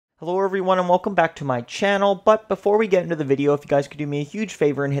Hello everyone and welcome back to my channel, but before we get into the video, if you guys could do me a huge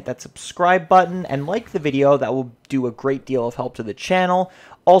favor and hit that subscribe button and like the video, that will do a great deal of help to the channel.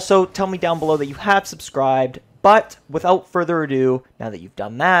 Also, tell me down below that you have subscribed, but without further ado, now that you've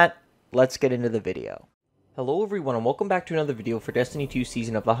done that, let's get into the video. Hello everyone and welcome back to another video for Destiny 2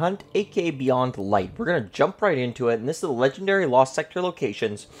 Season of the Hunt, aka Beyond Light. We're going to jump right into it, and this is the legendary Lost Sector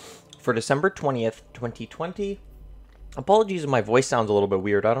locations for December 20th, 2020. Apologies if my voice sounds a little bit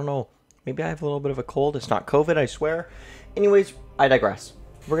weird. I don't know. Maybe I have a little bit of a cold. It's not COVID, I swear. Anyways, I digress.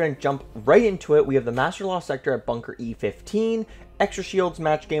 We're going to jump right into it. We have the Master Lost Sector at Bunker E15. Extra Shields,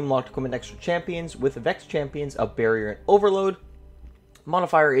 Match Game, Locked Equipment, Extra Champions. With Vex Champions of Barrier and Overload.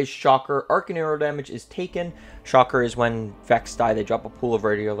 Modifier is Shocker. Arc and Arrow damage is taken. Shocker is when Vex die, they drop a pool of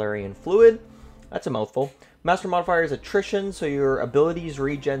Radiolarian Fluid. That's a mouthful. Master modifier is attrition, so your abilities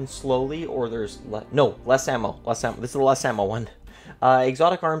regen slowly, or there's less ammo. Less ammo. This is the less ammo one.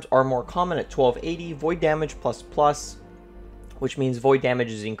 Exotic arms are more common at 1280. Void damage ++, which means void damage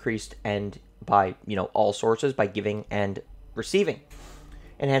is increased and by all sources by giving and receiving.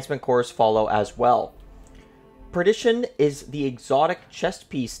 Enhancement cores follow as well. Perdition is the exotic chest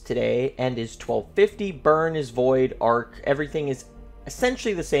piece today and is 1250. Burn is void. Arc. Everything is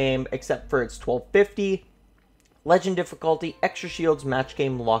essentially the same except for it's 1250. Legend difficulty, extra shields, match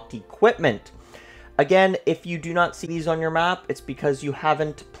game, locked equipment. Again, if you do not see these on your map, it's because you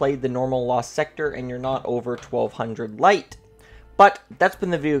haven't played the normal Lost Sector and you're not over 1200 light. But that's been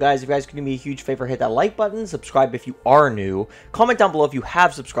the video, guys. If you guys could do me a huge favor, hit that like button, subscribe if you are new, comment down below if you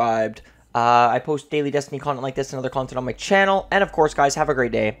have subscribed. I post daily Destiny content like this and other content on my channel. And of course, guys, have a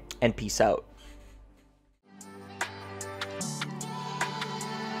great day and peace out.